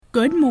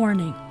Good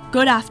morning,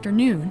 good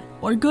afternoon,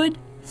 or good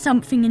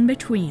something in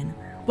between.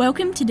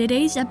 Welcome to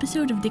today's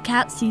episode of The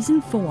Cat Season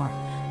 4,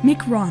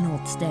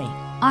 McRonald's Day.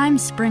 I'm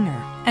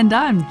Springer. And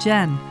I'm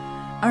Jen.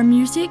 Our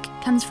music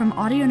comes from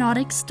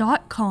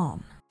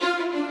audionautics.com.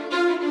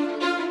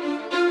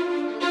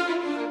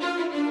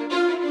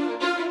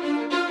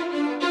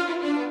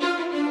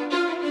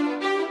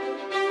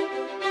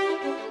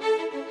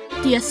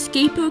 The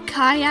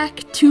Escapo-Kayak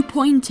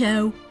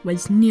 2.0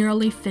 was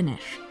nearly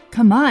finished.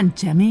 Come on,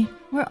 Jimmy.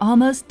 We're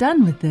almost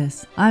done with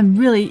this. I'm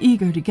really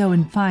eager to go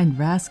and find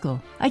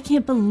Rascal. I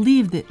can't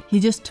believe that he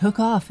just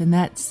took off in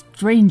that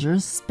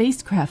stranger's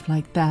spacecraft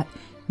like that.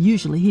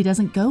 Usually he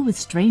doesn't go with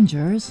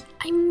strangers.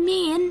 I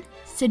mean,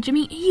 said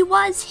Jimmy, he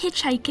was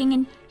hitchhiking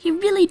and he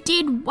really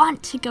did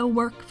want to go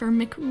work for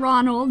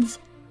McRonald's.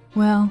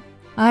 Well,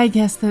 I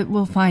guess that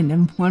we'll find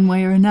him one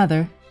way or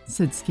another,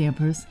 said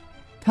Scampers.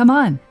 Come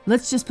on,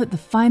 let's just put the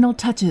final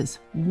touches.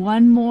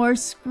 One more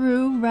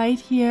screw right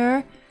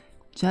here,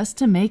 just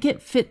to make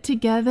it fit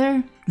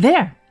together.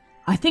 There!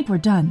 I think we're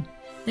done.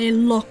 They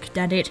looked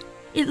at it.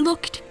 It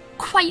looked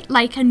quite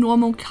like a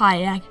normal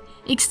kayak,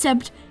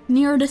 except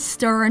near the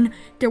stern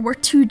there were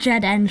 2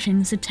 jet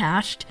engines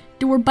attached.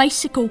 There were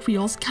bicycle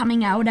wheels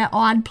coming out at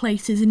odd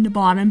places in the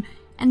bottom,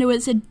 and there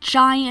was a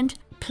giant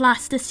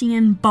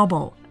plasticine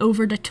bubble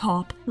over the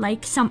top,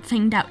 like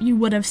something that you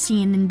would have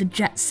seen in the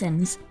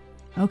Jetsons.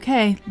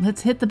 Okay,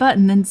 let's hit the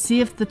button and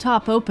see if the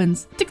top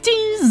opens.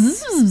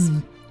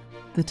 The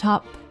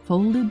top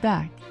folded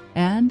back,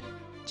 and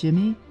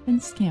Jimmy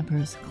and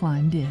Scampers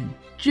climbed in.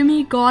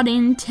 Jimmy got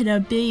into the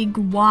big,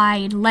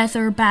 wide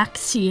leather back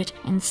seat,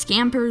 and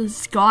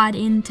Scampers got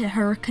into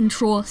her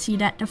control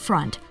seat at the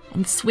front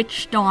and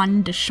switched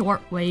on the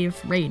shortwave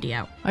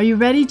radio. Are you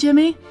ready,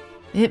 Jimmy?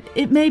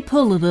 It may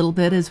pull a little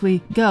bit as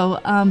we go.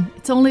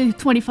 It's only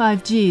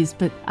 25 Gs,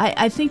 but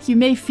I think you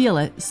may feel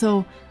it,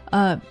 so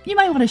you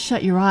might want to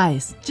shut your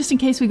eyes, just in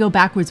case we go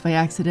backwards by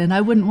accident.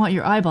 I wouldn't want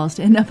your eyeballs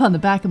to end up on the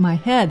back of my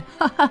head.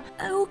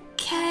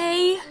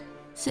 Okay,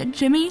 said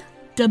Jimmy.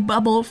 The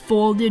bubble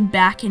folded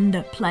back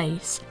into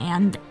place,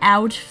 and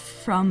out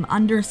from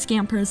under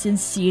Scampers'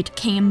 seat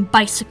came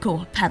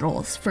bicycle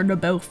pedals for the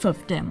both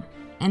of them.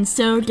 And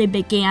so they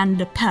began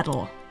to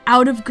pedal.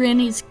 Out of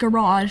Granny's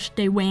garage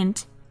they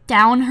went,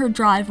 down her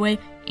driveway,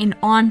 and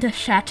onto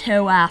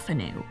Chateau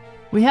Avenue.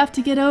 We have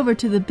to get over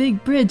to the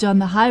big bridge on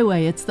the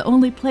highway. It's the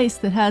only place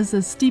that has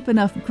a steep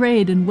enough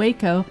grade in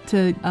Waco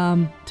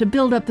to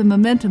build up the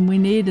momentum we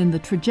need and the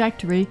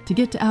trajectory to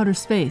get to outer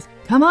space.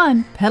 Come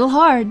on, pedal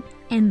hard.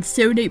 And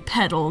so they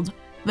pedaled.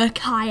 The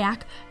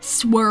kayak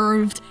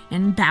swerved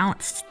and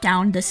bounced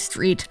down the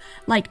street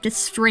like the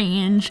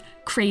strange,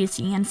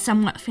 crazy, and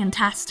somewhat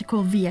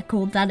fantastical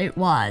vehicle that it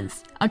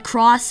was.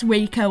 Across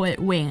Waco it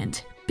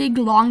went. Big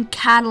long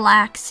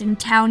Cadillacs and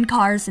town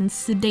cars and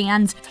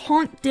sedans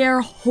honked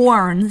their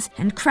horns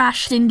and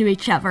crashed into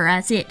each other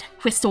as it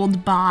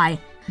whistled by.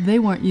 They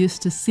weren't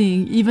used to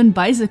seeing even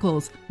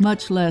bicycles,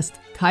 much less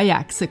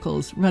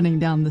kayaksicles, running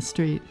down the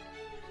street.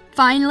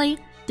 Finally,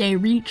 they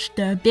reached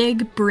the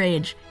big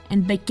bridge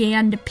and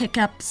began to pick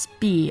up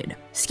speed.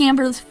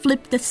 Scampers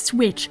flipped the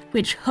switch,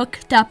 which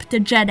hooked up the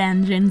jet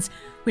engines,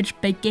 which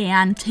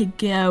began to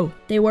go.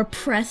 They were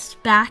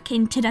pressed back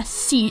into the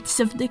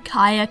seats of the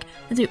kayak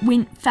as it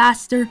went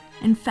faster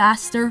and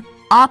faster,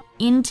 up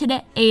into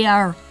the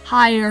air,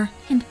 higher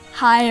and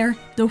higher.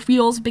 The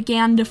wheels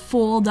began to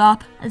fold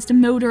up as the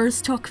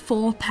motors took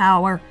full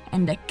power,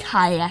 and the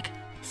kayak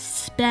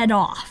sped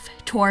off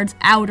towards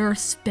outer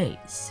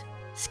space.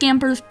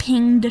 Scampers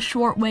pinged the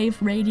shortwave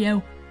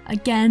radio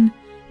again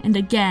and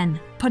again,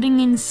 putting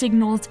in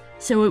signals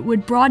so it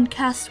would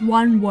broadcast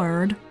one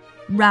word,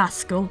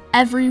 Rascal,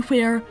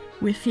 everywhere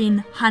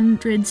within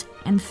hundreds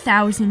and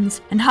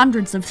thousands and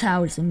hundreds of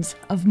thousands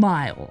of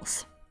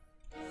miles.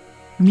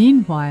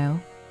 Meanwhile,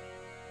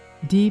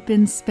 deep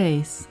in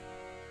space,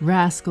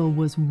 Rascal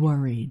was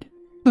worried.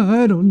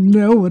 I don't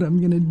know what I'm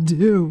gonna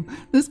do.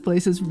 This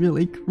place is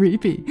really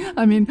creepy.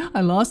 I mean,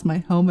 I lost my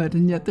helmet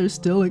and yet they're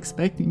still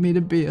expecting me to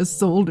be a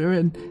soldier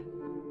and...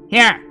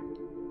 Here,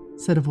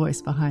 said a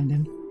voice behind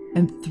him,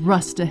 and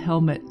thrust a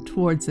helmet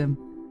towards him.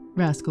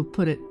 Rascal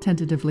put it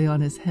tentatively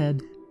on his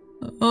head.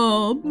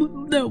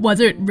 That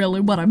wasn't really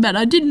what I meant.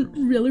 I didn't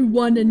really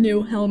want a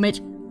new helmet.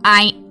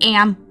 I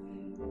am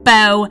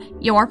Bo,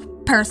 your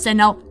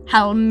personal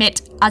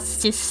helmet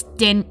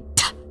assistant.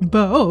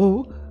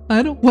 Bo?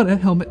 I don't want a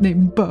helmet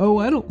named Bo.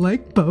 I don't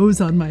like bows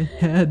on my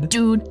head.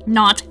 Do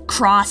not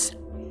cross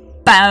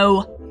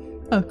Bo.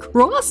 A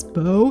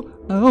crossbow?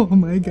 Oh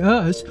my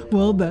gosh.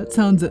 Well, that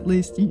sounds at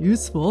least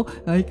useful.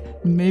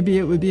 Like, maybe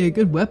it would be a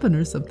good weapon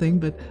or something,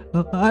 but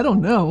I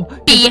don't know.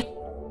 Be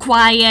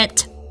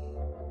quiet.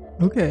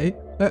 Okay,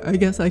 I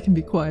guess I can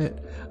be quiet.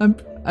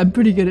 I'm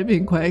pretty good at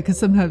being quiet because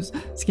sometimes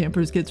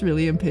Scampers gets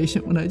really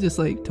impatient when I just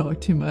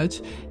talk too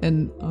much,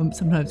 and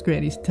sometimes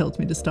Granny tells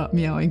me to stop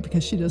meowing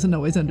because she doesn't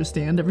always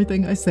understand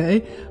everything I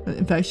say.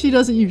 In fact, she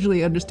doesn't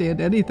usually understand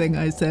anything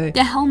I say.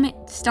 The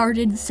helmet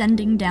started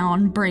sending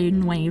down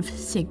brainwave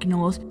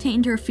signals to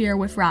interfere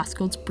with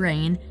Rascal's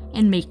brain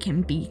and make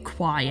him be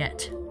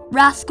quiet.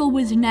 Rascal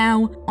was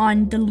now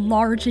on the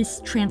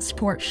largest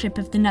transport ship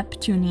of the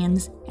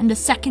Neptunians and the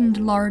second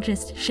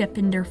largest ship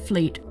in their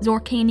fleet,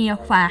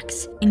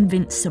 Zorkania-Whack's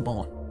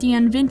Invincible. The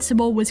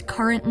Invincible was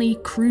currently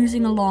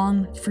cruising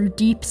along through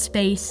deep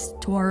space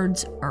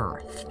towards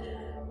Earth.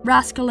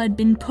 Rascal had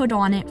been put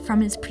on it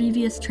from his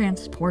previous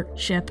transport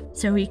ship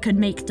so he could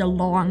make the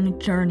long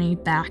journey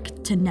back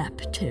to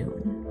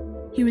Neptune.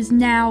 He was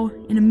now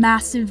in a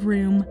massive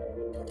room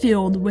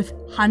filled with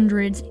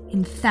hundreds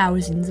and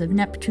thousands of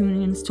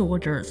Neptunian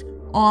soldiers,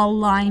 all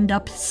lined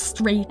up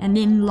straight and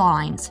in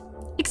lines,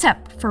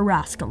 except for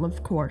Rascal,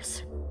 of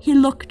course. He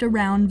looked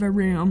around the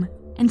room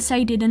and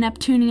sighted a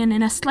Neptunian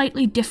in a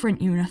slightly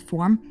different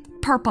uniform,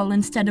 purple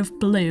instead of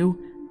blue,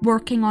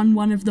 working on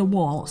one of the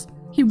walls.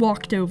 He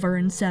walked over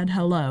and said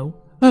hello.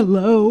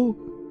 Hello.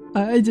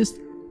 I just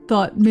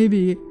thought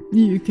maybe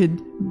you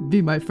could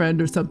be my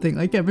friend or something.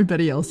 Like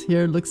everybody else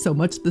here looks so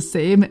much the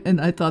same,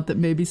 and I thought that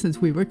maybe since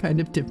we were kind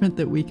of different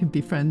that we could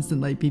be friends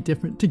and like be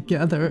different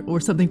together or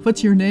something.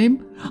 What's your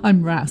name?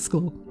 I'm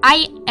Rascal.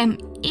 I am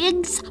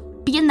Eigs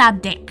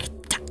Benedikt.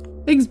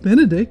 Eigs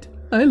Benedikt?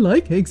 I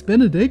like Eigs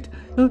Benedikt.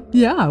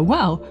 Yeah,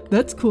 wow,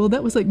 that's cool.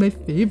 That was like my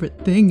favorite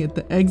thing at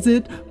the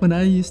exit when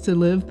I used to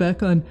live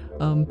back on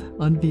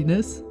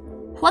Venus.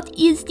 What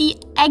is the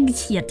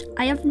exit?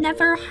 I have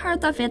never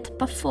heard of it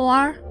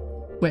before.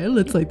 Well,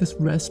 it's like this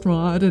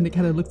restaurant and it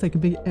kind of looks like a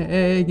big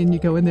egg and you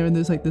go in there and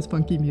there's like this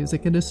funky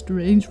music and a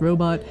strange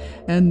robot.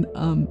 And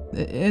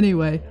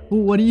anyway,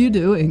 what are you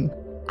doing?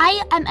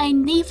 I am a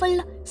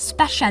naval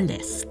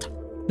specialist.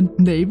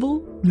 Naval?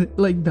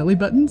 Like belly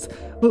buttons?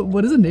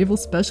 What does a naval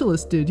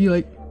specialist do? Do you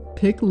like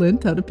pick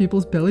lint out of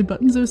people's belly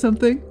buttons or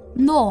something?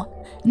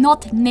 No,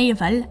 not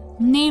naval.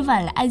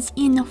 Naval as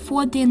in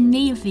for the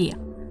Navy.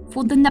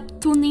 For the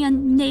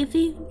Neptunian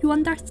Navy, you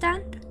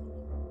understand?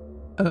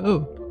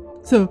 Oh,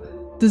 so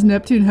does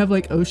Neptune have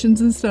like oceans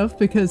and stuff?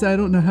 Because I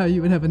don't know how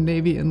you would have a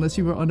navy unless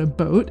you were on a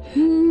boat.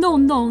 No,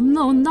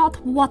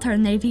 not water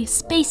navy,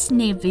 space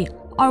navy.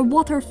 Our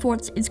water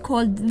force is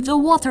called the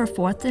water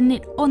force and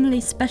it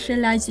only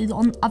specializes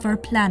on other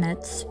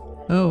planets.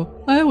 Oh,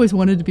 I always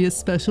wanted to be a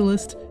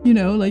specialist, you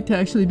know, like to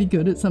actually be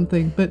good at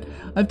something. But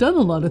I've done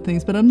a lot of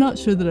things, but I'm not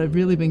sure that I've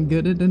really been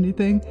good at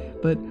anything.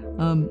 But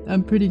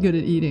I'm pretty good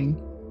at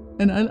eating.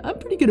 And I'm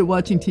pretty good at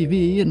watching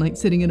TV and like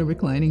sitting in a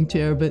reclining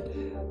chair, but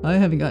I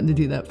haven't gotten to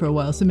do that for a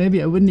while, so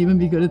maybe I wouldn't even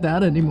be good at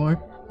that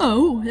anymore.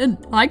 Oh, and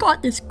I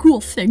got this cool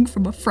thing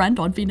from a friend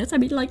on Venus. I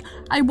mean, like,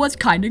 I was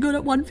kind of good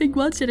at one thing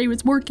once, and I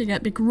was working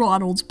at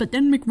McRonald's, but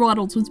then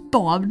McRonald's was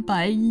bombed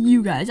by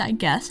you guys, I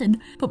guess,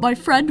 but my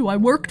friend who I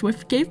worked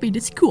with gave me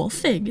this cool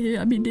thing.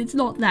 I mean, it's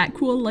not that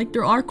cool, like,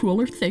 there are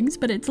cooler things,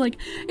 but it's like,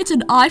 it's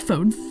an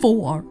iPhone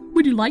 4.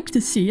 Would you like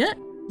to see it?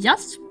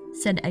 Yes,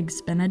 said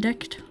Eigs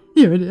Benedikt.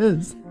 Here it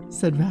is,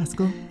 said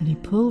Rascal, and he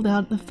pulled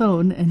out the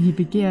phone and he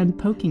began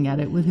poking at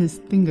it with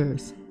his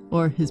fingers,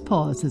 or his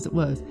paws as it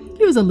was.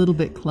 He was a little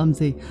bit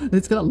clumsy.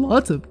 It's got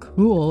lots of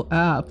cool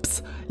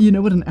apps. You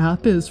know what an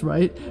app is,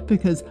 right?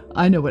 Because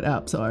I know what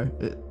apps are.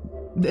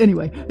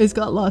 Anyway, it's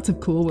got lots of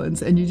cool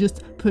ones, and you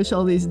just push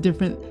all these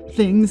different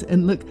things,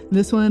 and look,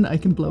 this one I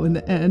can blow in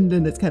the end,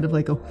 and it's kind of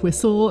like a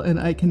whistle, and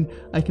I can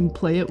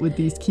play it with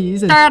these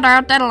keys, and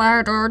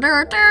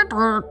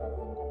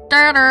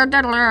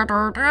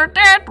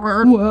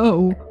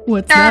whoa,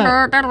 what's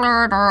that?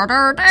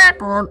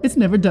 It's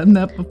never done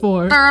that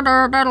before.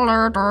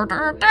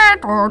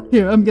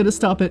 Here, I'm gonna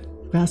stop it.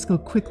 Rascal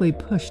quickly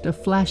pushed a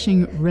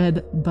flashing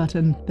red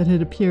button that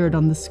had appeared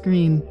on the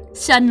screen.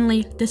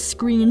 Suddenly, the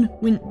screen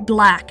went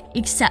black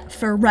except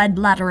for red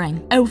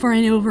lettering. Over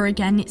and over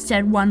again, it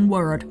said one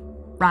word.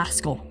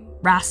 Rascal,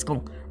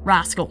 Rascal,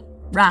 Rascal,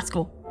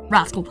 Rascal,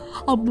 Rascal.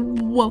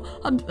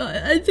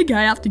 I think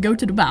I have to go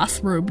to the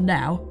bathroom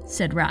now,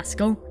 said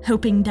Rascal,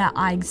 hoping that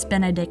Eigs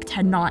Benedikt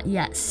had not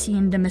yet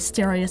seen the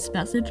mysterious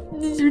message.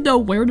 Do you know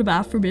where the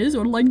bathroom is?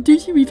 Or, like, do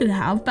you even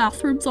have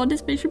bathrooms on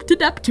this spaceship? Do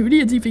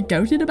Neptunians even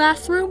go to the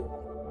bathroom?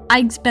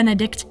 Eigs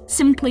Benedikt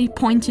simply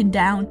pointed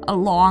down a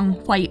long,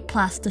 white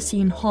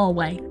plasticine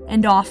hallway,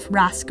 and off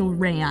Rascal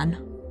ran.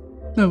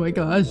 Oh my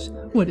gosh,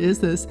 what is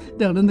this?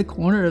 Down in the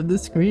corner of the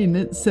screen,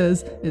 it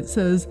says,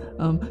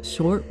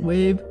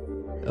 shortwave.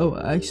 Oh,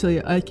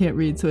 actually, I can't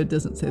read, so it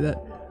doesn't say that.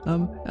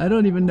 I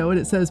don't even know what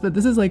it says, but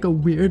this is like a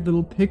weird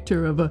little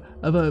picture of a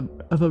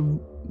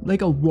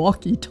like a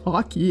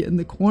walkie-talkie in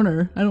the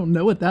corner. I don't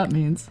know what that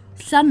means.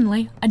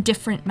 Suddenly, a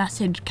different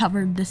message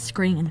covered the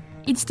screen.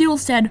 It still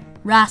said,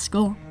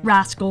 Rascal,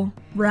 Rascal,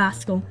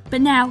 Rascal.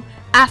 But now,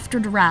 after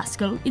the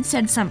Rascal, it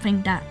said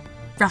something that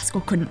Rascal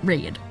couldn't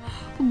read.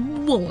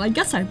 Well, I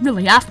guess I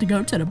really have to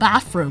go to the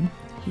bathroom,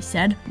 he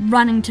said,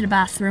 running to the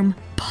bathroom,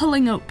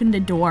 pulling open the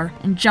door,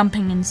 and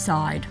jumping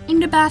inside. In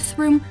the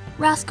bathroom,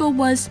 Rascal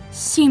was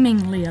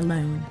seemingly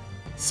alone.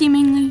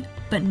 Seemingly,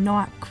 but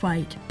not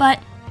quite. But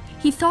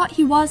he thought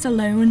he was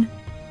alone,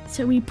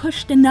 so he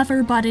pushed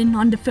another button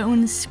on the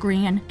phone's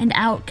screen, and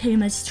out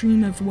came a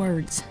stream of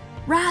words.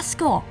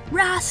 Rascal,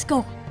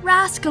 Rascal,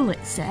 Rascal,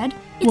 it said.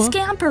 It's What?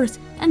 Scampers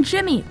and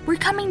Jimmy. We're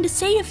coming to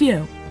save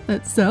you.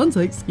 That sounds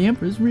like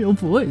Scamper's real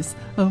voice.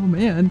 Oh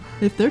man,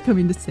 if they're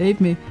coming to save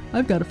me,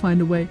 I've got to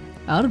find a way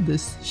out of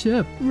this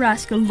ship.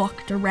 Rascal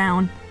looked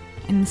around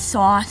and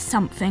saw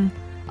something.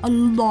 A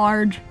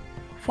large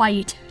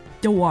white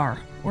door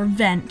or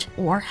vent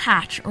or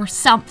hatch or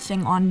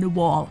something on the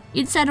wall.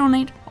 It said on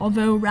it,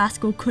 although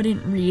Rascal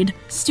couldn't read,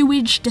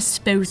 sewage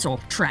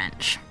disposal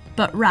trench.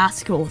 But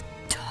Rascal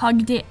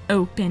tugged it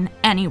open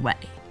anyway.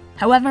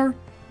 However,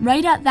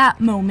 right at that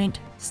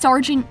moment,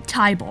 Sergeant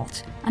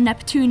Tybalt, a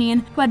Neptunian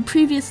who had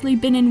previously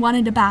been in one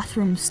of the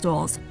bathroom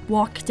stalls,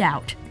 walked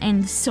out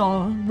and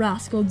saw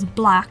Rascal's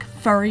black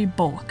furry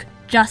bulk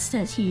just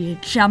as he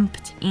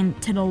jumped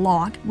into the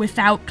log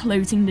without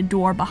closing the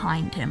door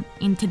behind him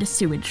into the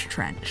sewage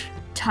trench.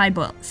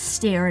 Tybalt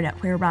stared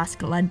at where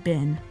Rascal had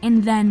been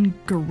and then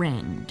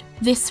grinned.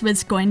 This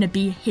was going to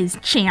be his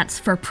chance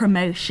for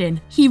promotion.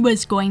 He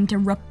was going to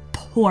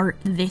report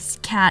this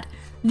cat,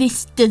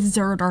 this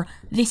deserter,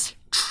 this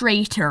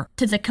traitor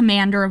to the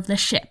commander of the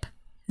ship,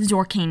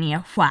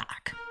 Zorkania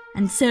Whack.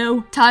 And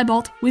so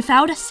Tybalt,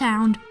 without a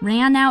sound,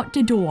 ran out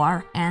the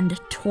door and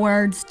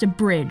towards the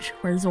bridge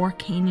where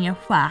Zorkania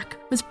Whack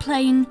was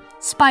playing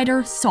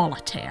Spider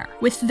Solitaire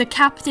with the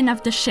captain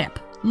of the ship,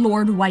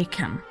 Lord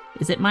Wycombe.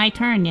 Is it my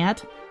turn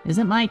yet? Is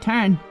it my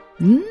turn?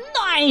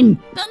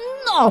 Nein!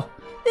 No!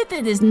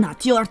 It is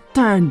not your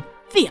turn.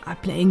 We are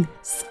playing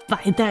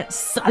Spider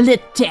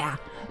Solitaire.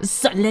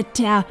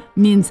 Solitaire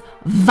means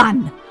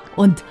one.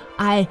 And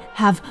I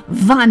have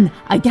won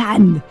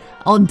again.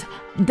 And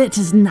that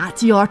is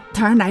not your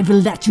turn. I will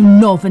let you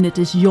know when it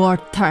is your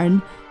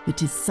turn.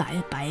 It is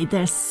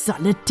Spider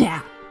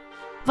Solitaire.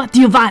 What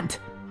do you want?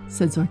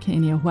 Said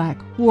Zorkania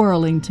Whack,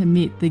 whirling to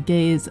meet the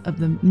gaze of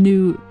the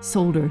new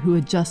soldier who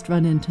had just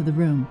run into the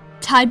room.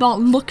 Tybalt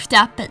looked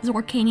up at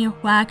Zorkania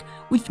Whack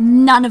with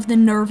none of the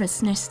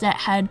nervousness that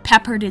had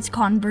peppered his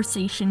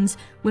conversations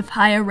with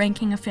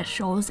higher-ranking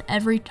officials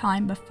every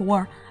time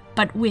before,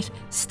 but with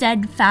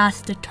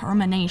steadfast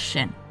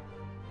determination.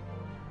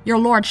 Your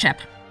lordship,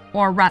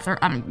 or rather,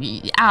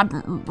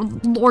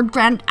 Lord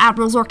Grand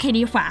Admiral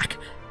Zorkania Whack,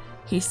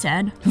 he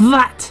said.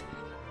 What?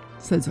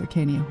 Said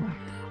Zorkania Whack.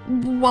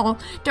 Well,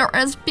 there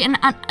has been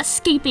an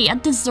escapee, a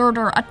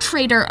deserter, a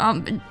traitor,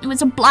 it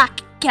was a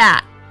black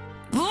cat.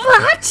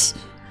 What?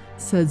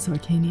 Said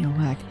Zorkania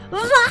Whack.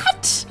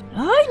 What?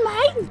 Oh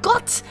my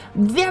God!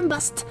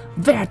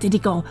 Where did he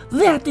go?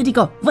 Where did he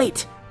go?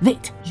 Wait,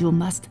 you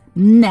must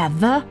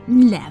never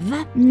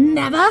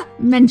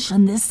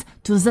mention this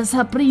to the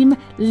Supreme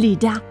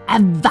Leader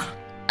ever.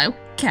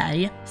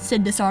 Okay,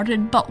 said the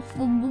sergeant, but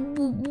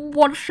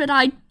what should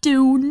I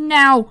do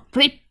now?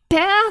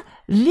 Prepare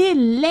the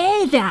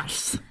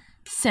lasers,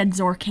 said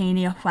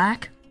Zorkania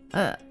Whack.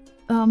 The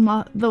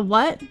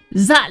what?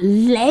 The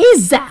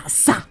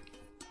lasers!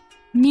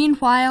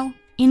 Meanwhile,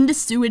 in the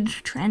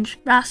sewage trench,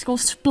 Rascal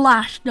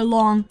splashed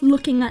along,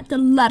 looking at the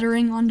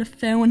lettering on the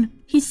phone.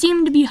 He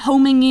seemed to be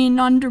homing in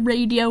on the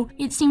radio.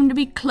 It seemed to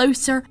be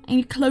closer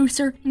and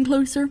closer and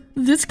closer.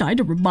 This kind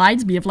of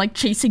reminds me of like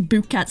chasing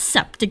Bookat's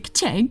septic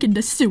tank in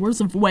the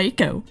sewers of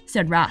Waco,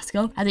 said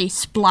Rascal as he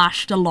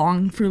splashed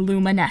along through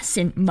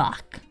luminescent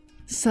muck.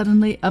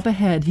 Suddenly, up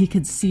ahead, he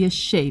could see a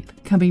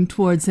shape coming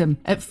towards him.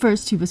 At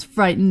first, he was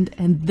frightened,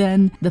 and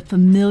then the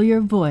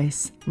familiar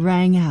voice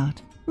rang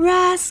out.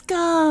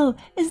 Rascal,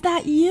 is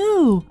that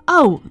you?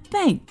 Oh,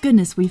 thank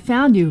goodness we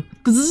found you.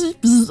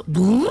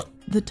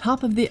 The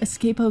top of the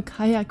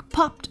Escapo-Kayak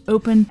popped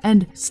open,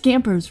 and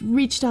Scampers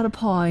reached out a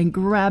paw and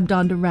grabbed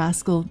onto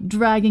Rascal,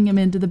 dragging him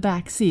into the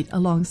back seat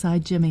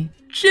alongside Jimmy.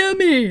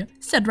 Jimmy,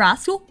 said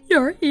Rascal,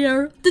 you're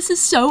here. This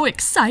is so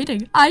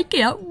exciting. I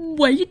can't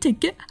wait to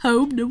get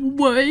home to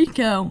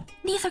Waco.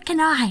 Neither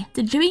can I,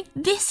 said Jimmy.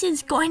 This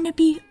is going to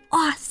be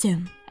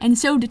awesome. And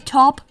so the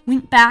top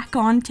went back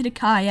onto the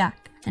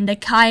kayak, and the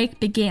kayak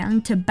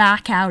began to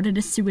back out of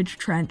the sewage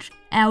trench,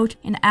 out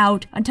and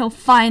out, until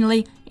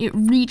finally it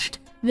reached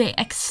the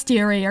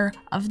exterior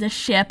of the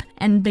ship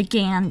and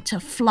began to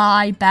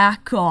fly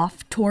back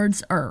off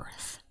towards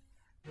Earth.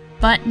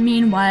 But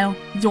meanwhile,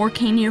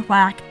 Zorkania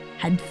Whack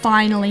had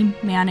finally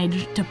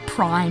managed to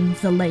prime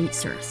the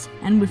lasers,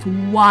 and with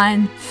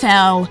one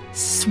fell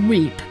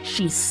sweep,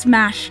 she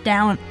smashed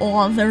down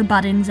all their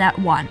buttons at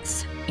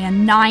once,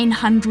 and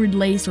 900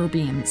 laser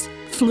beams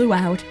flew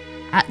out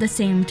at the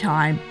same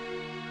time,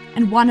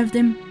 and one of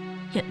them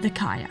hit the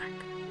kayak.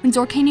 When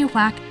Zorkania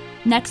Whack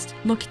next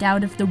looked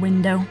out of the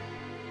window,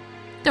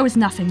 there was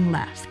nothing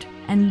left,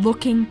 and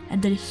looking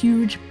at the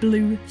huge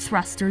blue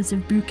thrusters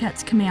of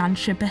Bookat's command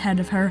ship ahead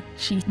of her,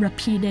 she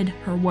repeated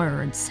her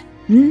words.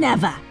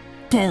 Never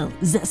tell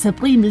the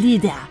Supreme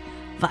Leader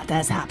what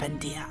has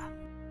happened here.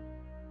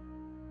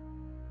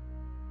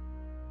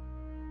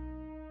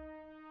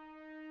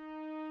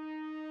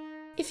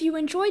 If you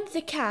enjoyed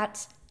the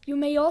cats, you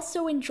may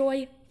also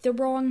enjoy The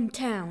Wrong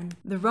Town.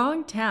 The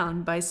Wrong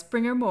Town by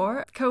Springer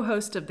Moore,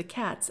 co-host of The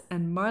Cats,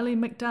 and Marley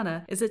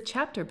McDonough, is a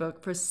chapter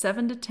book for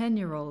 7 to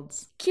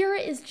 10-year-olds.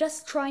 Kira is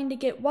just trying to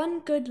get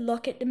one good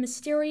look at the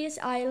mysterious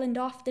island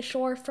off the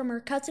shore from her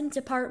cousin's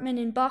apartment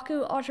in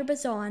Baku,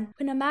 Azerbaijan,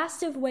 when a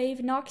massive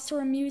wave knocks her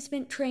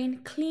amusement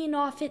train clean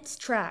off its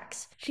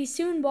tracks. She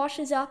soon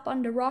washes up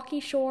on the rocky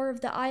shore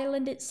of the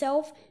island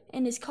itself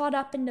and is caught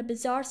up in the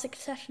bizarre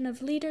succession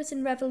of leaders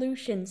and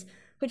revolutions,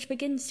 which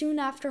begins soon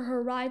after her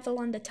arrival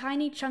on the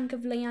tiny chunk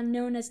of land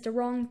known as the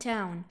Wrong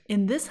Town.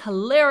 In this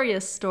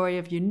hilarious story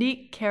of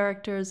unique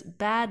characters,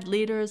 bad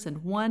leaders,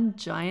 and one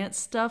giant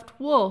stuffed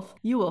wolf,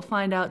 you will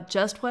find out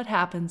just what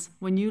happens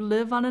when you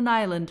live on an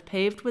island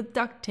paved with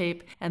duct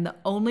tape and the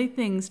only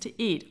things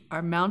to eat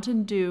are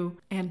Mountain Dew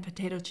and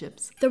potato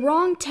chips. The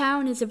Wrong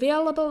Town is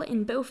available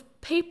in both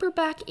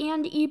paperback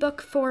and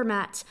ebook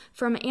formats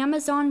from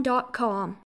Amazon.com.